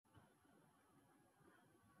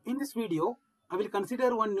In this video, I will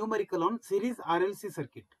consider one numerical on series RLC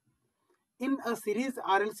circuit. In a series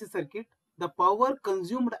RLC circuit, the power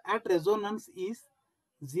consumed at resonance is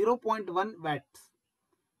 0.1 watts.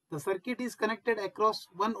 The circuit is connected across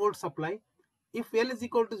 1 volt supply. If L is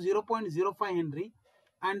equal to 0.05 Henry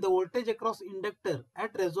and the voltage across inductor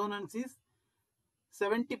at resonance is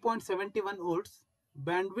 70.71 volts,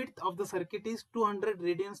 bandwidth of the circuit is 200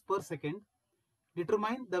 radians per second.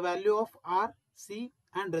 Determine the value of R, C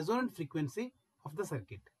and resonant frequency of the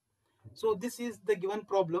circuit. So this is the given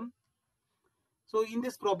problem. So in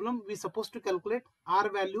this problem, we are supposed to calculate R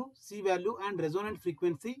value, C value and resonant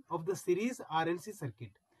frequency of the series RLC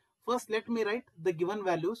circuit. First, let me write the given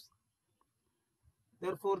values.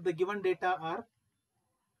 Therefore, the given data are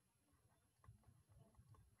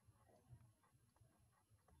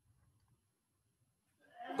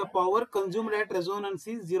the power consumed at resonance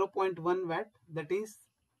is 0.1 watt. That is,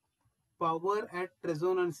 power at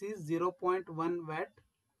resonance is 0.1 watt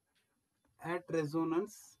at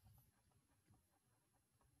resonance.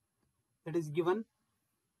 That is given.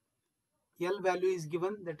 L value is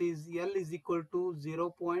given, that is L is equal to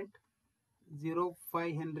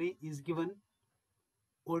 0.05 Henry is given.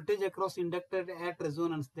 Voltage across inductor at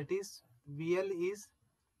resonance, that is VL is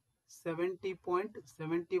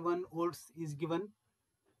 70.71 volts is given.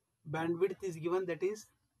 Bandwidth is given, that is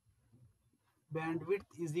bandwidth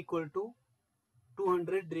is equal to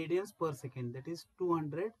 200 radians per second, that is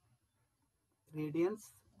 200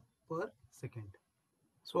 radians per second.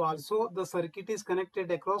 So also the circuit is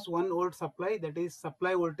connected across 1 volt supply, that is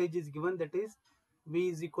supply voltage is given, that is V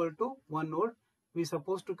is equal to 1 volt. We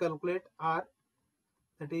supposed to calculate R,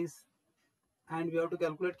 that is, and we have to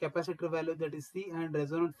calculate capacitor value, that is C, and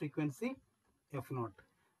resonant frequency F0.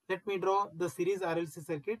 Let me draw the series RLC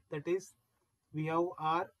circuit, that is we have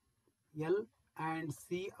R, L and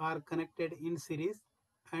C are connected in series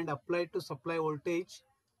and applied to supply voltage.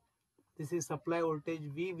 This is supply voltage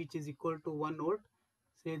V, which is equal to 1 volt.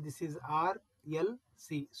 Say this is R, L,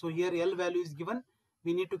 C. So here L value is given.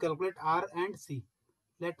 We need to calculate R and C.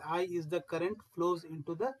 Let I is the current flows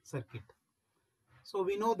into the circuit. So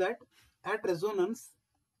we know that at resonance,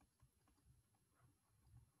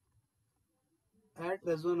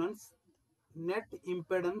 net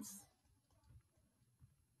impedance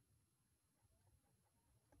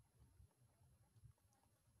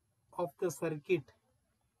of the circuit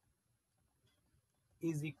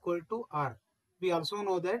is equal to R. We also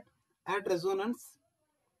know that at resonance,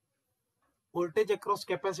 voltage across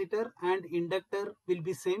capacitor and inductor will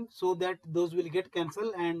be same, so that those will get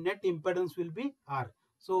cancelled and net impedance will be R.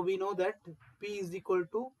 So we know that P is equal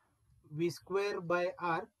to V square by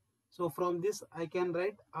R. So from this I can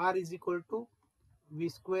write R is equal to V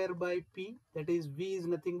square by P, that is V is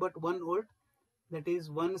nothing but 1 volt, that is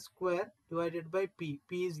 1 square divided by P.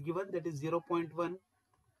 P is given, that is 0.1.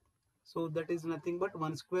 So that is nothing but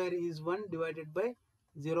 1 square is 1 divided by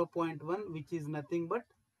 0.1, which is nothing but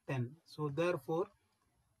 10. So therefore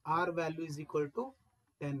R value is equal to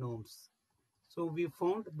 10 ohms. So we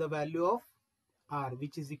found the value of R,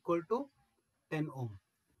 which is equal to 10 ohm.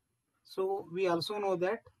 So we also know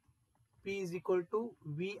that P is equal to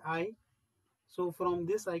VI. So from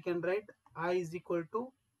this I can write I is equal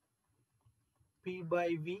to P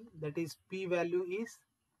by V, that is P value is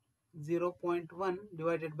 0.1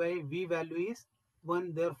 divided by V value is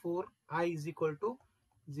 1. Therefore I is equal to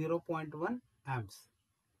 0.1 amps.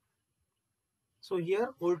 So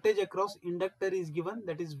here voltage across inductor is given,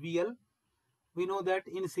 that is VL. We know that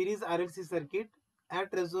in series RLC circuit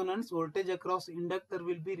at resonance, voltage across inductor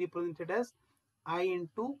will be represented as I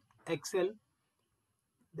into XL,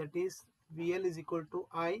 that is VL is equal to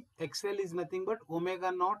I. XL is nothing but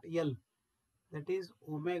omega naught L, that is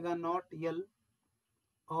omega naught L,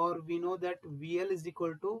 or we know that VL is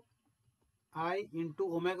equal to I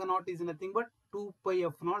into omega naught is nothing but 2 pi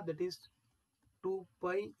F0, that is 2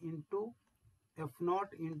 pi into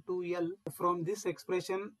F0 into L. From this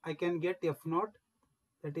expression I can get F0,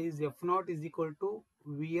 that is F0 is equal to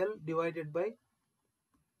VL divided by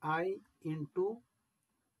I into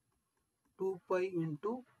 2 pi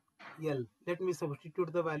into L. Let me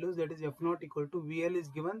substitute the values, that is F0 equal to VL is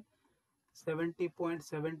given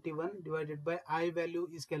 70.71 divided by I value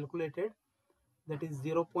is calculated, that is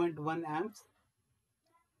 0.1 amps.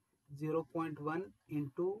 0.1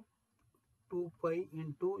 into 2 pi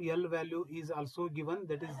into L value is also given,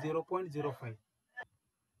 that is 0.05.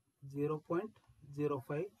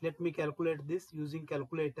 0.05. Let me calculate this using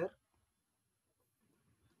calculator.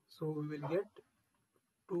 So we will get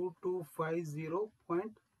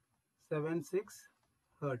 2250.76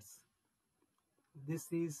 Hertz.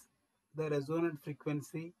 This is the resonant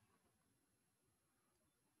frequency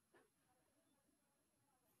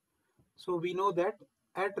So we know that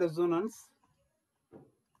at resonance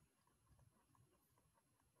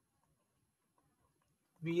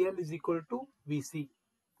VL is equal to VC.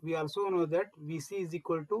 We also know that VC is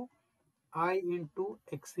equal to I into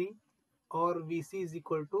XC, or VC is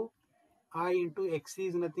equal to I into XC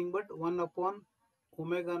is nothing but 1 upon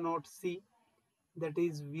omega naught C, that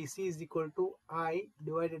is VC is equal to I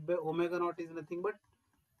divided by omega naught is nothing but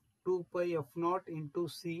 2 pi F naught into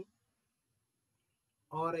C,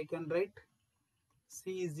 or I can write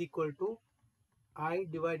C is equal to I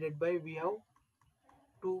divided by, we have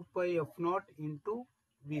 2 pi F naught into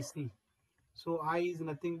VC. So I is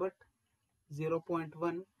nothing but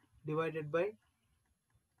 0.1 divided by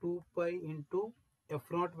 2 pi into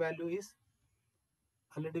F naught value is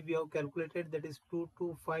already we have calculated, that is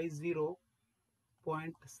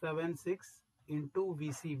 2250.76 into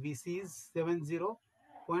VC. VC is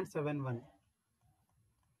 70.71.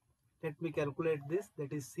 Let me calculate this,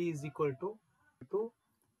 that is C is equal to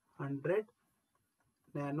 100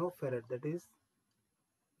 nanofarad, that is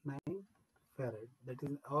 9 farad, that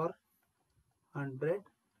is, or 100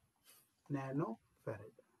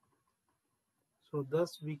 nanofarad. So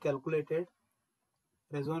thus we calculated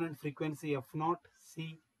resonant frequency F naught,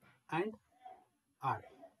 C and R.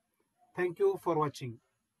 Thank you for watching.